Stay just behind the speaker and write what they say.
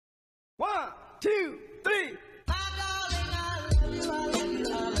2, 3.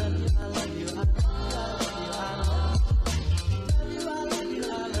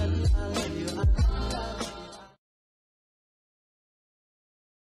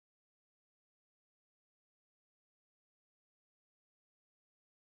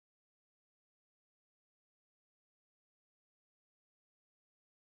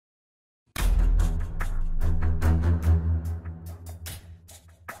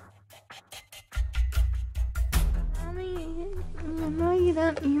 No, you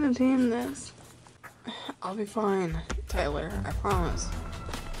don't need to do this. I'll be fine, Tyler, I promise.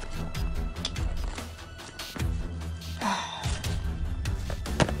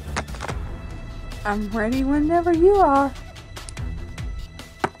 I'm ready whenever you are.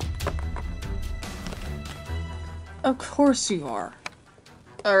 Of course you are.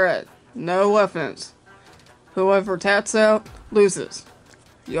 Alright, no weapons. Whoever taps out, loses.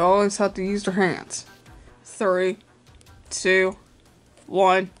 You always have to use your hands. 3, 2,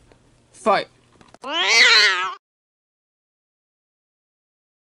 1, fight.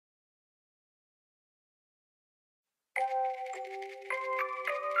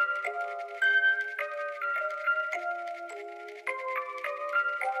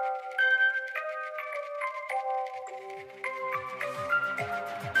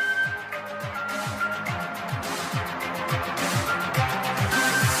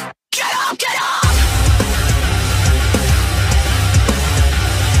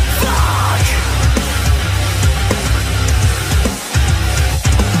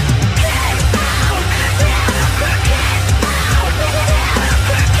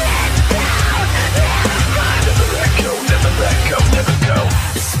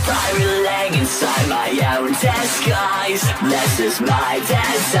 Disguise. This is my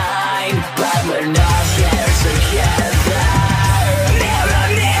design, but we're not here together. Mirror,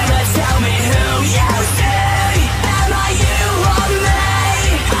 mirror, tell me who you see. Am I you or me?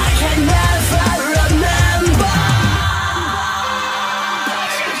 I can never remember.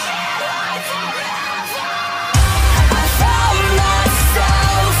 I found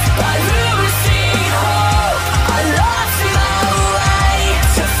myself by losing hope. I lost my way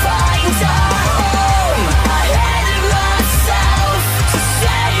to find out.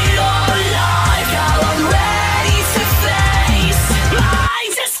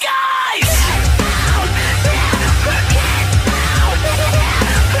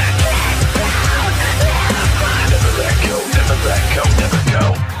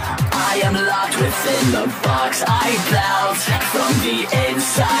 Within the box I built, from the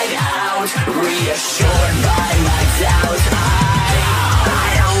inside out, reassured by my doubts.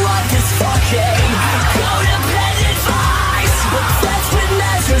 I don't want this fucking codependent vice, but that's when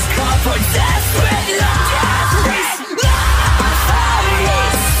measures call for desperate lives. I found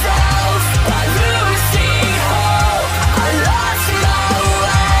myself by losing hope. I lost my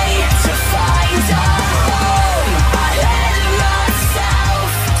way to find a home. I hid myself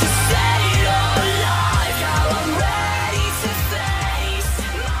to save alive. Now I'm ready to face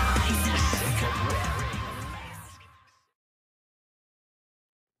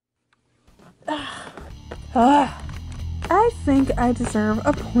I think I deserve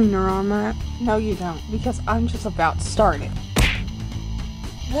a pointer on that. No, you don't, because I'm just about started.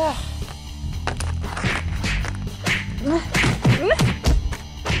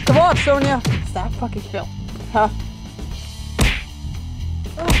 Come on, Sonya! Stop fucking Phil. Huh?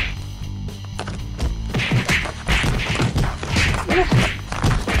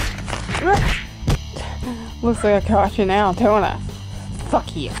 Looks like I caught you now, don't I?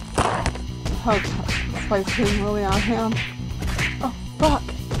 Fuck you. Okay, this place is really on him. Oh, fuck.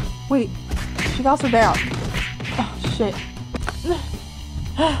 Wait, she got her down. Oh, shit.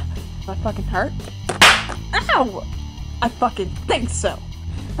 Am I fucking hurt? Ow! I fucking think so.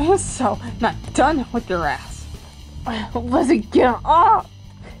 I'm so not done with your ass. Lizzy, get off!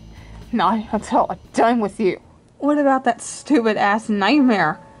 Not until I'm done with you. What about that stupid ass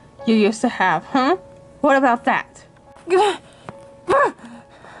nightmare you used to have, huh? What about that?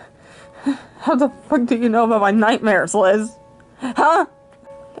 How the fuck do you know about my nightmares, Liz? Huh?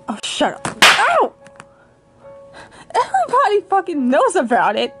 Oh, shut up. Ow! Everybody fucking knows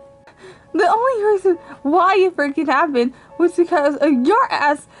about it. The only reason why it freaking happened was because of your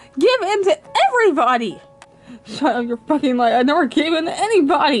ass gave in to everybody. Shut up, you're fucking lie. I never gave in to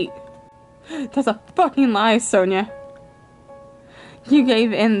anybody. That's a fucking lie, Sonya. You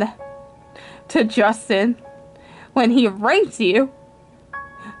gave in to Justin when he raped you.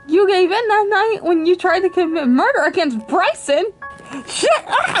 You gave in that night when you tried to commit murder against Bryson. Shut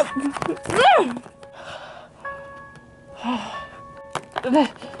up!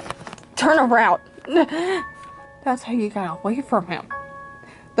 turn around. That's how you got away from him.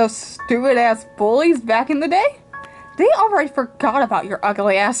 Those stupid ass bullies back in the day? They already forgot about your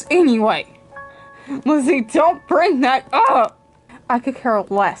ugly ass anyway. Lizzy, don't bring that up. I could care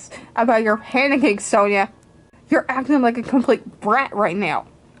less about your panicking, Sonya. You're acting like a complete brat right now.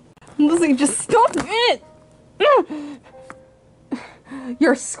 Lizzy, just stop it.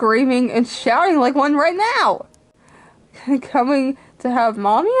 You're screaming and shouting like one right now. Coming to have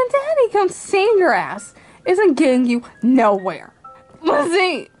mommy and daddy come save your ass isn't getting you nowhere.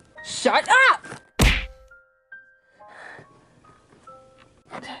 Lizzy, shut up!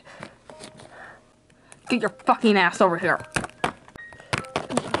 Get your fucking ass over here.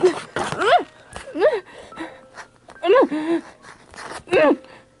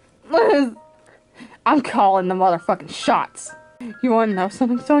 Liz, I'm calling the motherfucking shots. You wanna know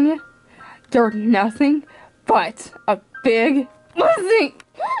something, Sonya? You're nothing but a big, Lizzy,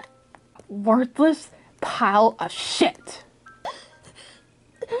 worthless pile of shit.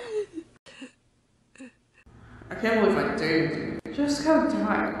 I can't believe I dated you. Just go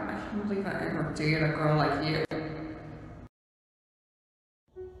die. I can't believe I ever dated a girl like you.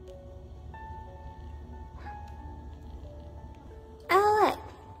 Oh look,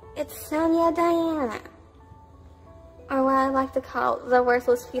 it's Sonya Diana. Or what I like to call the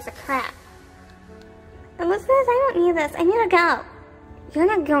worthless piece of crap. And listen, I don't need this. I need to go. You're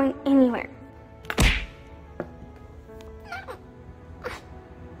not going anywhere.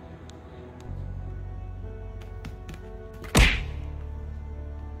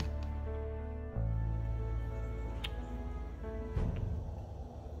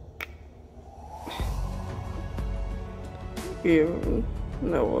 You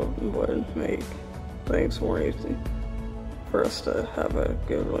know what would make things more easy for us to have a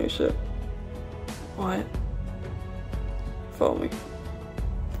good relationship. What? Follow me.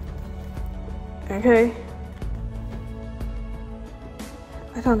 Okay?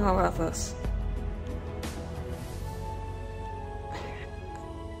 I don't know about this.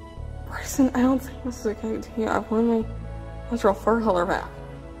 Bryson, I don't think this is a good idea. I want my natural fur color back.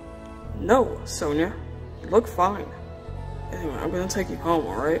 No, Sonya. You look fine. Anyway, I'm gonna take you home,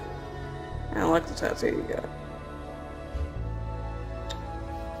 alright? I like the tattoo you got.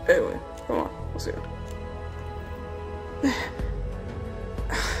 Anyway, come on, let's go.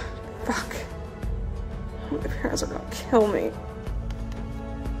 Fuck. My parents are gonna kill me.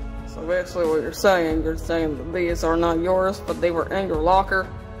 So basically what you're saying that these are not yours, but they were in your locker.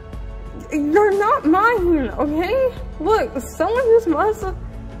 They're not mine, okay? Look, someone just must have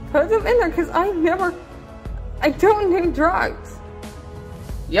put them in there, because I don't do drugs.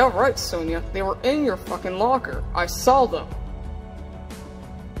 Yeah, right, Sonya. They were in your fucking locker. I saw them.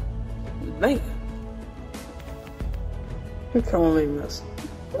 Man. You're calling me this.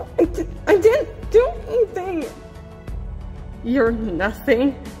 I didn't do anything. You're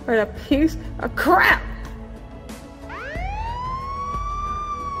nothing but a piece of crap.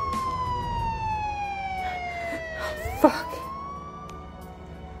 Fuck.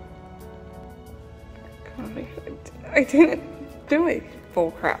 I didn't do it.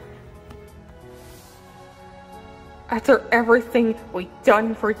 Bull crap. After everything we've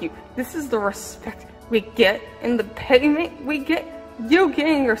done for you, this is the respect we get and the payment we get. You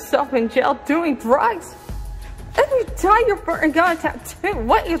getting yourself in jail doing drugs? And you tie your foot and got a tattoo.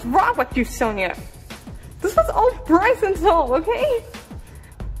 What is wrong with you, Sonya? This was all Bryson's fault, okay?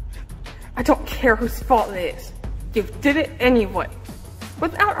 I don't care whose fault it is. You did it anyway.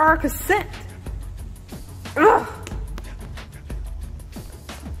 Without our consent. Ugh.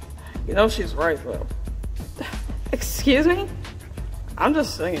 You know she's right, though. Excuse me? I'm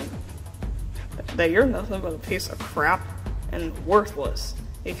just saying that you're nothing but a piece of crap and worthless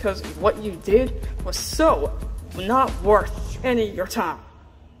because what you did was so not worth any of your time.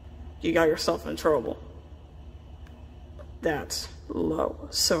 You got yourself in trouble. That's low,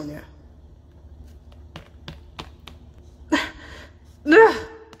 Sonya.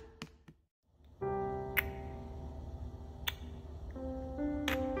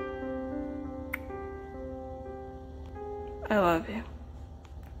 I love you.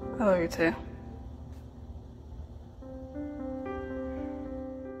 I love you too.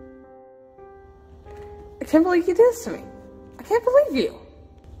 I can't believe you did this to me. I can't believe you.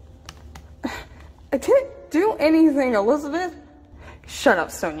 I didn't do anything, Elizabeth. Shut up,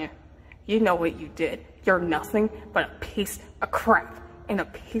 Sonya. You know what you did. You're nothing but a piece of crap and a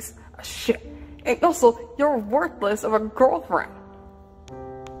piece of shit. And also, you're worthless of a girlfriend.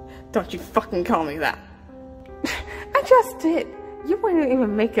 Don't you fucking call me that. I just did. You wouldn't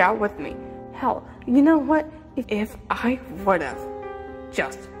even make out with me. Hell, you know what? If I would've,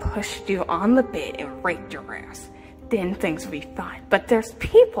 just pushed you on the bed and raped your ass. Then things will be fine. But there's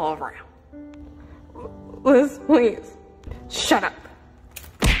people around. Liz, please. Shut up.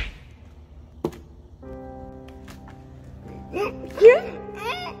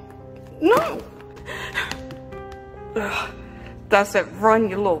 No. Ugh, that's it. Run,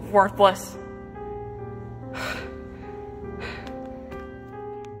 you little worthless.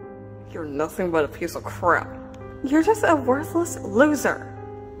 You're nothing but a piece of crap. You're just a worthless loser.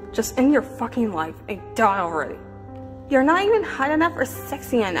 Just end your fucking life and die already. You're not even hot enough or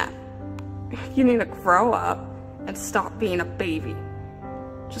sexy enough. You need to grow up and stop being a baby.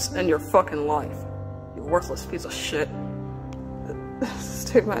 Just end your fucking life. You worthless piece of shit. This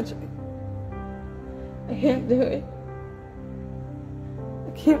is too much. I can't do it.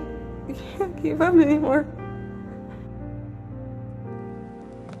 I can't keep up anymore.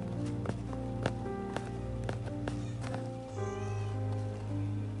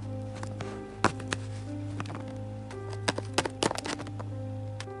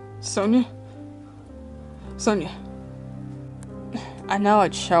 Sonya? Sonya. I know I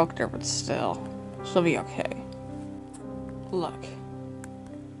choked her, but still, she'll be okay. Look.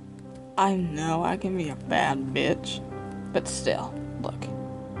 I know I can be a bad bitch, but still, look.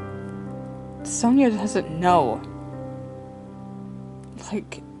 Sonya doesn't know.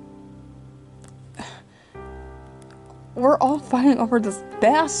 Like, we're all fighting over this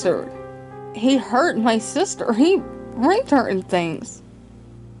bastard. He hurt my sister. He raped her and things.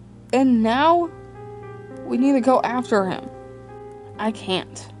 And now, we need to go after him. I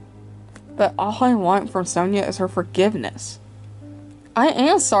can't. But all I want from Sonya is her forgiveness. I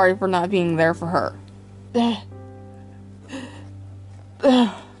am sorry for not being there for her.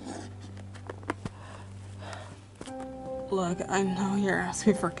 Look, I know you're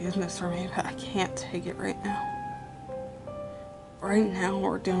asking forgiveness from me, but I can't take it right now. Right now,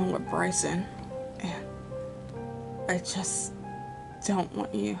 we're dealing with Bryson, and I just don't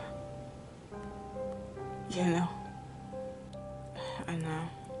want you. You know. I know.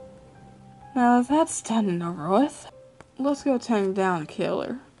 Now that's done and over with. Let's go tame down a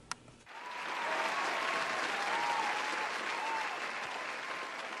killer.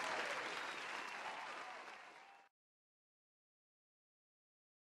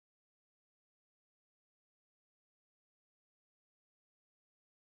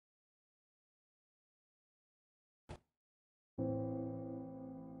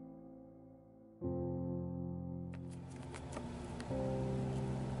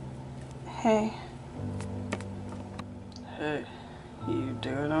 Hey. Hey, you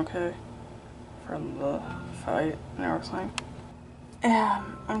doing okay? From the fight and everything? Yeah,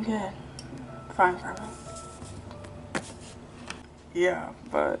 I'm good. Fine for me. Yeah,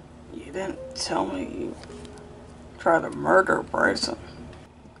 but you didn't tell me you tried to murder Bryson.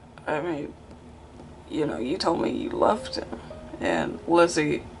 I mean, you know, you told me you loved him, and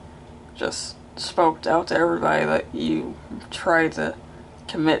Lizzy just spoke out to everybody that you tried to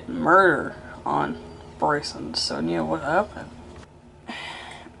commit murder on Bryson. Sonya, what happened?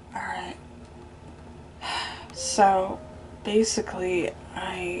 Alright. So, basically,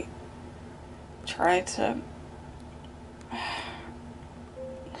 I tried to...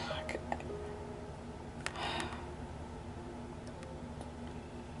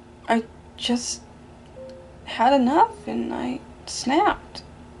 I just had enough and I snapped.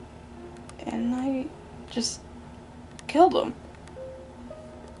 And I just killed him.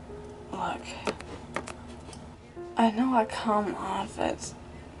 Look, I know I come off as,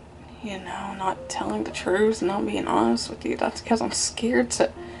 you know, not telling the truth and not being honest with you. That's because I'm scared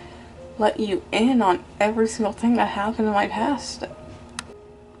to let you in on every single thing that happened in my past.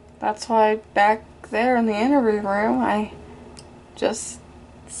 That's why back there in the interview room, I just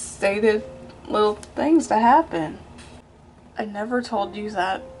stated little things that happened. I never told you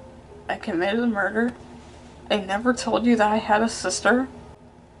that I committed a murder. I never told you that I had a sister.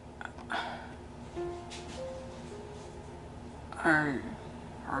 I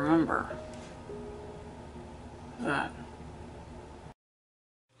remember that.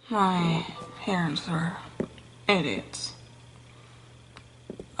 My parents were idiots.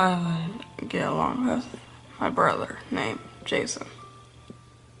 I would get along with my brother named Jason.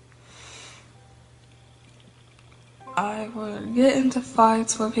 I would get into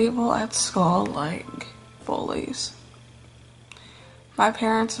fights with people at school, like bullies. My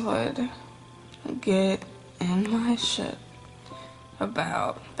parents would get in my shit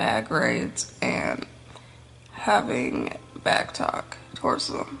about bad grades and having back talk towards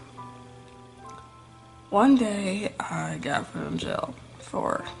them. One day, I got put in jail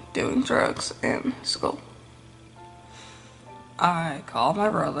for doing drugs in school. I called my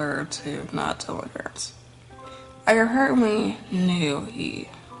brother to not tell my parents. I apparently knew he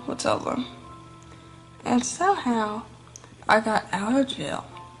would tell them. And somehow, I got out of jail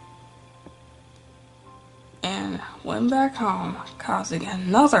and went back home, causing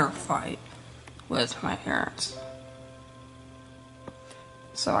another fight with my parents.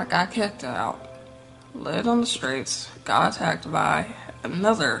 So I got kicked out, lived on the streets, got attacked by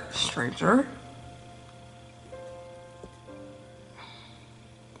another stranger,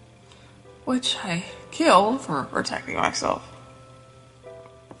 which I killed for protecting myself,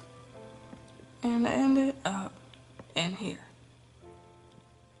 and ended up in here.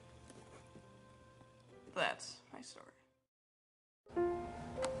 That's my story.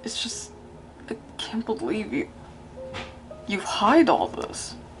 It's just, I can't believe you hide all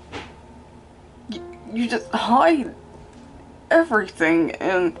this. You just hide everything,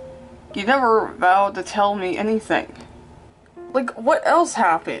 and you never vowed to tell me anything. Like, what else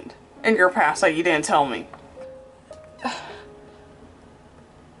happened in your past that you didn't tell me?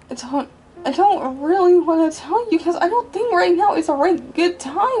 I don't really want to tell you because I don't think right now is a right good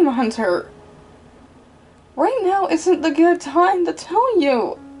time, Hunter. Right now isn't the good time to tell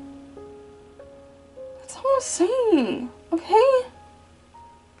you. That's all I'm saying, okay?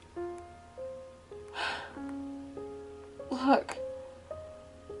 Look,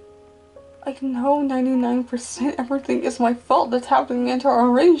 I know 99% everything is my fault that's happening into our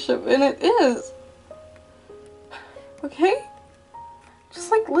relationship, and it is. Okay? Just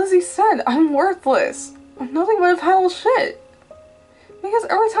like Lizzy said, I'm worthless. I'm nothing but a pile of shit. Because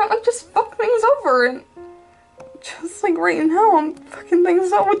every time I just fuck things over, and just like right now, I'm fucking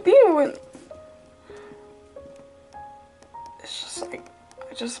things up with you, and it's just like,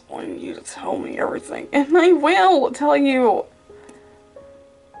 I just wanted you to tell me everything, and I will tell you.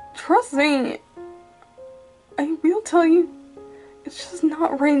 Trust me. I will tell you. It's just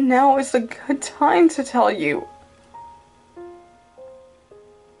not right now. It's a good time to tell you.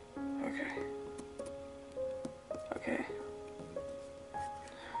 Okay.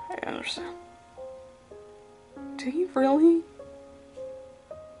 I understand. Do you really?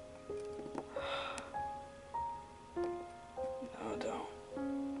 No, don't.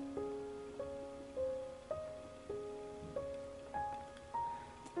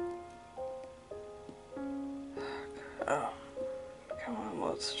 Oh, come on,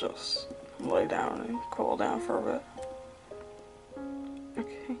 let's just lay down and cool down for a bit.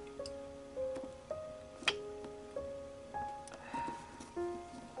 Okay.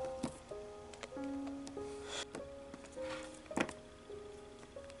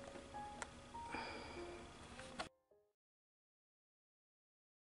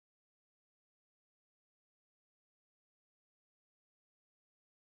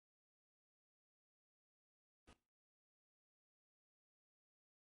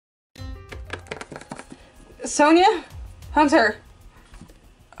 Sonya? Hunter?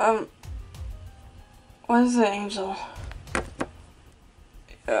 What is it, Angel?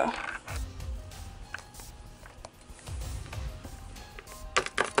 Yeah.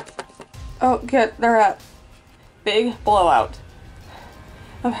 Oh, good, they're at big blowout.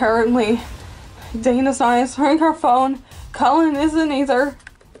 Apparently, Dana's not answering her phone, Cullen isn't either.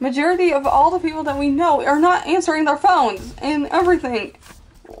 Majority of all the people that we know are not answering their phones and everything.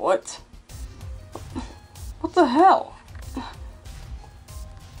 What? What the hell?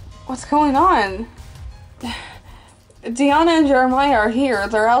 What's going on? Deanna and Jeremiah are here.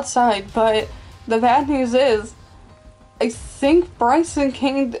 They're outside, but the bad news is, I think Bryson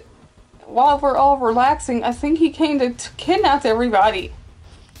came while we're all relaxing. I think he came to kidnap everybody.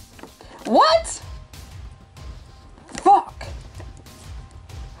 What? Fuck.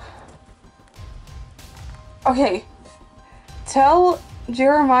 Okay. Tell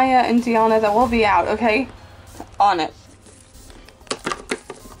Jeremiah and Deanna that we'll be out, okay? On it.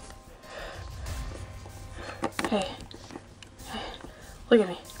 Hey. Look at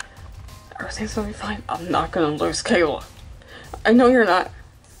me. Everything's gonna be fine. I'm not gonna lose Kayla. I know you're not.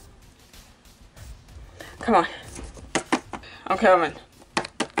 Come on. I'm coming.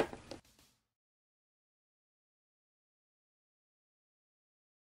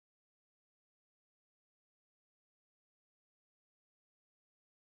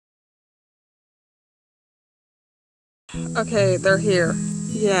 Okay, they're here.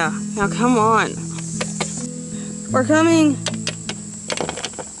 Yeah, now come on. We're coming.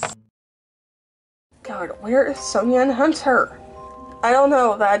 God, where is Sonya and Hunter? I don't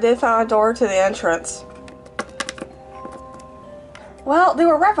know, but I did find a door to the entrance. Well, they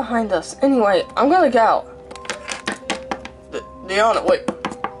were right behind us. Anyway, I'm gonna go. Deanna, wait.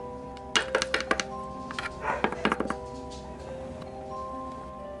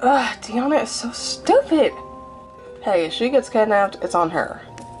 Ugh, Deanna is so stupid. Hey, if she gets kidnapped, it's on her.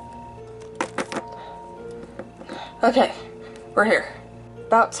 Okay, we're here.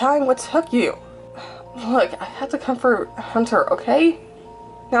 About time, what took you? Look, I had to comfort Hunter, okay?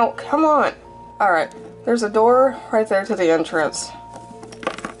 Now, come on. Alright, there's a door right there to the entrance.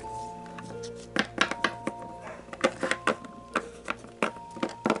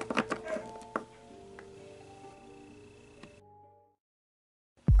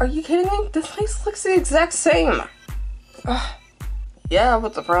 Are you kidding me? This place looks the exact same. Yeah,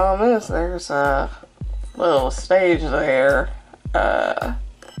 but the problem is there's a little stage there.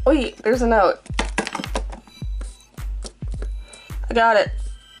 Wait, there's a note. I got it.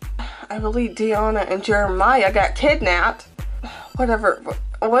 I believe Deanna and Jeremiah got kidnapped. Whatever.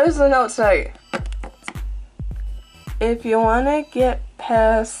 What does the note say? If you want to get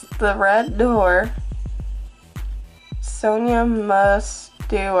past the red door, Sonya must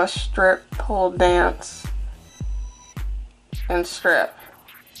do a strip pole dance and strip.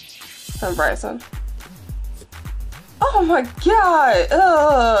 From Bryson. Oh my god!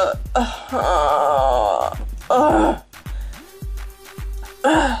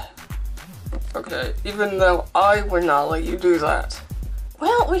 Okay, even though I would not let you do that.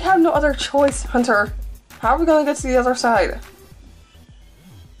 Well, we have no other choice, Hunter. How are we gonna get to the other side?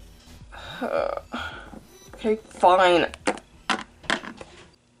 Okay, fine.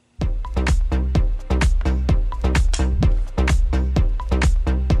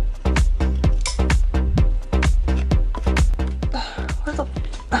 Where the...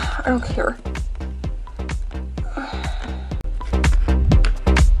 I don't care.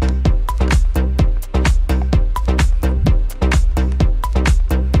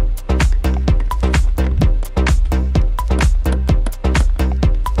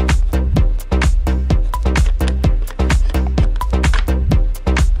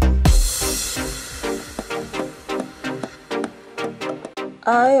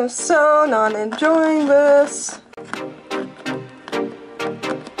 I am so not enjoying this.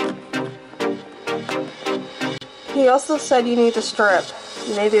 He also said you need to strip.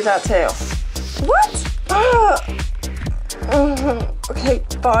 You may do that too. What? Okay,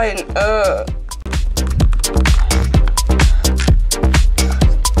 fine.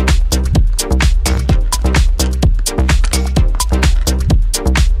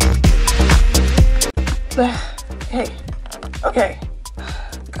 Hey. Okay.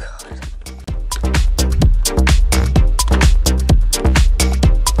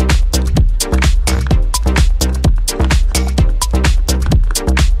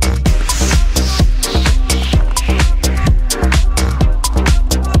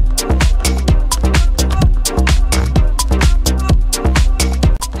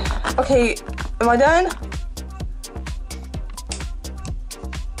 Okay, am I done?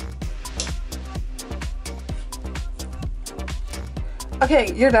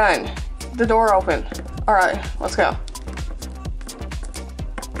 Okay, you're done. The door open. Alright, let's go.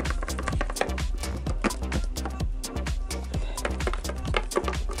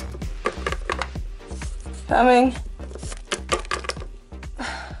 Coming.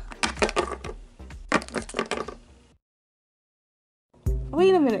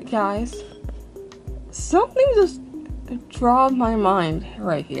 Wait a minute, guys. Something just drawed my mind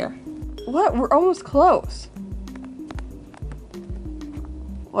right here. What? We're almost close.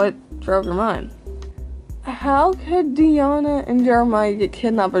 What drove your mind? How could Deanna and Jeremiah get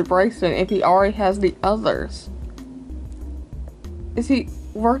kidnapped by Bryson if he already has the others? Is he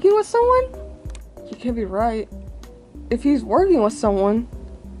working with someone? You could be right. If he's working with someone,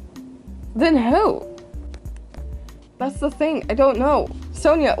 then who? That's the thing, I don't know.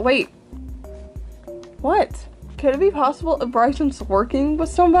 Sonya, wait. What? Could it be possible if Bryson's working with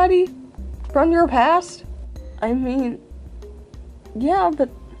somebody from your past? I mean, yeah, but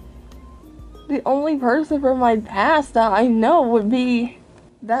the only person from my past that I know would be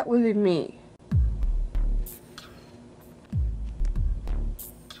me.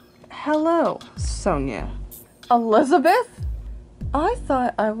 Hello, Sonya. Elizabeth? I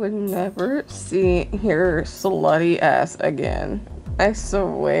thought I would never see your slutty ass again. I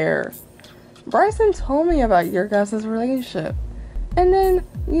swear. Bryson told me about your guys' relationship. And then,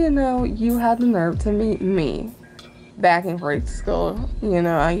 you know, you had the nerve to meet me. Back in grade school, you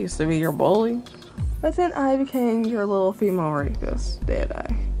know, I used to be your bully. But then I became your little female rapist, did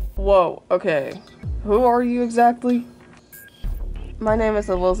I? Whoa, okay. Who are you exactly? My name is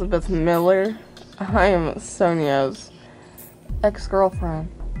Elizabeth Miller. I am Sonya's ex-girlfriend.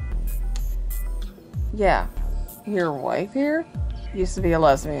 Yeah, your wife here used to be a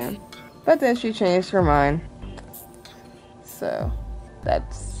lesbian, but then she changed her mind. So,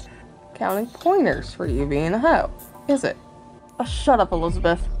 that's counting pointers for you being a hoe, is it? Oh, shut up,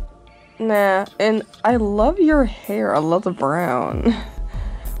 Elizabeth. Nah, and I love your hair. I love the brown.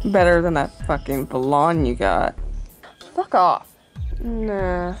 Better than that fucking blonde you got. Fuck off.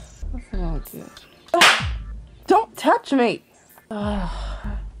 Nah, that's not good. Don't touch me!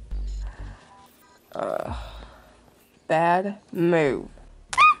 Bad move.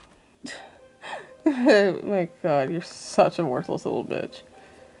 Oh my god, you're such a worthless little bitch.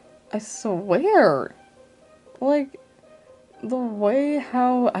 I swear. Like, the way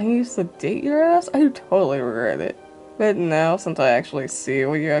how I used to date your ass, I totally regret it. But now, since I actually see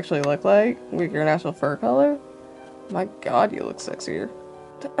what you actually look like with your natural fur color, my god, you look sexier.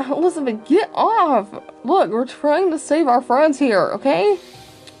 Elizabeth, get off! Look, we're trying to save our friends here, okay?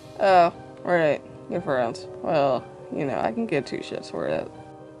 Oh, right, your friends. Well, you know, I can give two shits for it.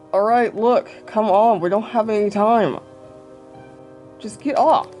 Alright, look, come on, we don't have any time. Just get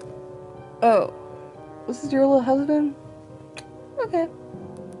off. Oh, this is your little husband? Okay.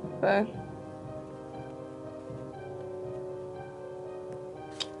 Bye.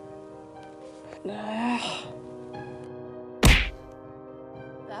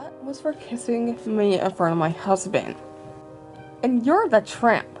 That was for kissing me in front of my husband. And you're the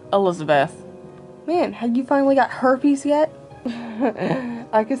tramp, Elizabeth. Man, have you finally got herpes yet?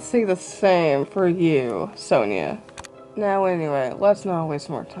 I could say the same for you, Sonya. Now anyway, let's not waste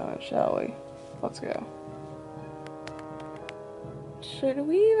more time, shall we? Let's go. Should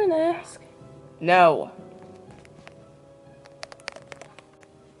we even ask? No.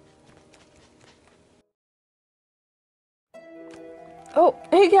 Oh,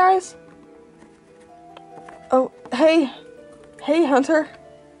 hey guys! Oh, hey! Hey, Hunter!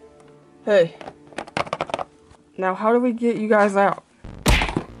 Hey. Now, how do we get you guys out?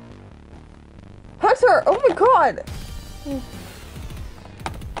 Hunter! Oh my god!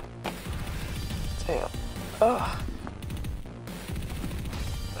 Damn. Ugh.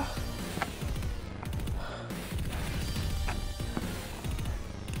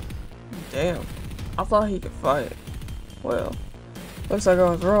 Damn. I thought he could fight. Well, looks like I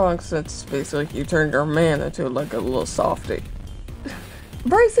was wrong since basically you turned your man into like a little softie.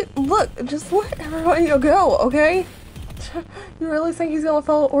 Bryson, look, just let everybody go, okay? You really think he's gonna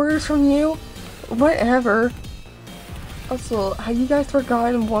follow orders from you? Whatever. Also, have you guys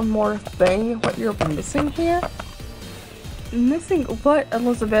forgotten one more thing? What you're missing here? Missing what,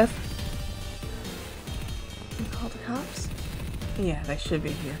 Elizabeth? You called the cops? Yeah, they should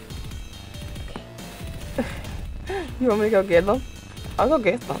be here. Okay. You want me to go get them? I'll go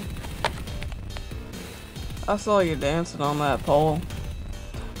get them. I saw you dancing on that pole.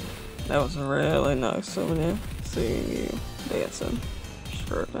 That was really nice of you, seeing you dancing,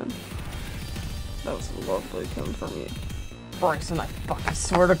 stripping. That was lovely coming from you. Bryson, I fucking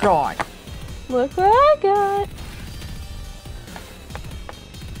swear to God. Look what I got.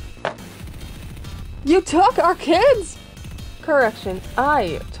 You took our kids? Correction,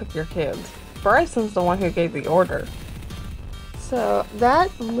 I took your kids. Bryson's the one who gave the order. So that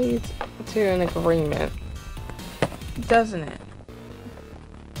leads to an agreement, doesn't it?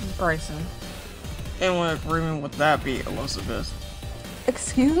 Bryson. And what agreement would that be, Elizabeth?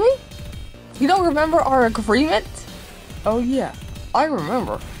 Excuse me? You don't remember our agreement? Oh yeah, I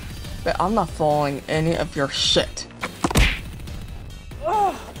remember. But I'm not following any of your shit.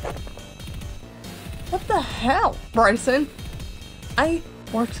 Ugh. What the hell, Bryson? I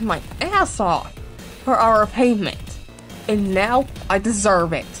worked my ass off for our payment. And now I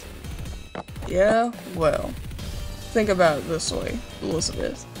deserve it. Yeah, well, think about it this way,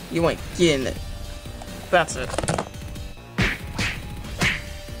 Elizabeth. You ain't getting it. That's it.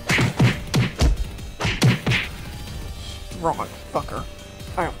 Wrong, fucker.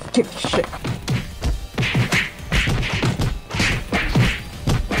 I don't give a shit.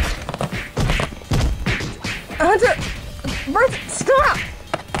 Hunter! Bryson, stop!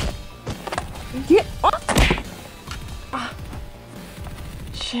 Get off!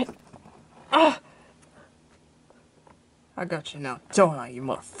 Shit. I got you now, don't I, you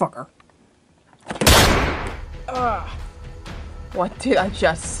motherfucker? What did I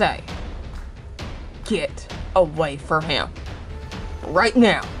just say? Get away from him. Right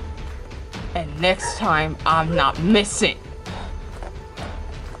now. And next time, I'm not missing.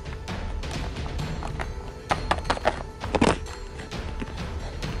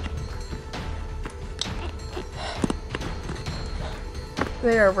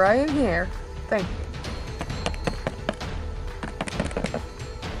 They are right in here. Thank you.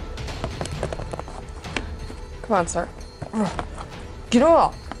 Come on, sir. Get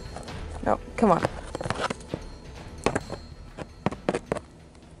off! No, come on.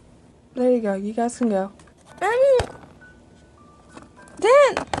 There you go. You guys can go. Daddy!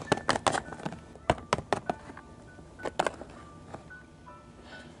 Dan!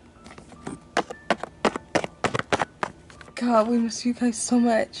 God, we miss you guys so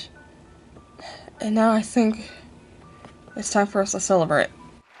much. And now I think it's time for us to celebrate.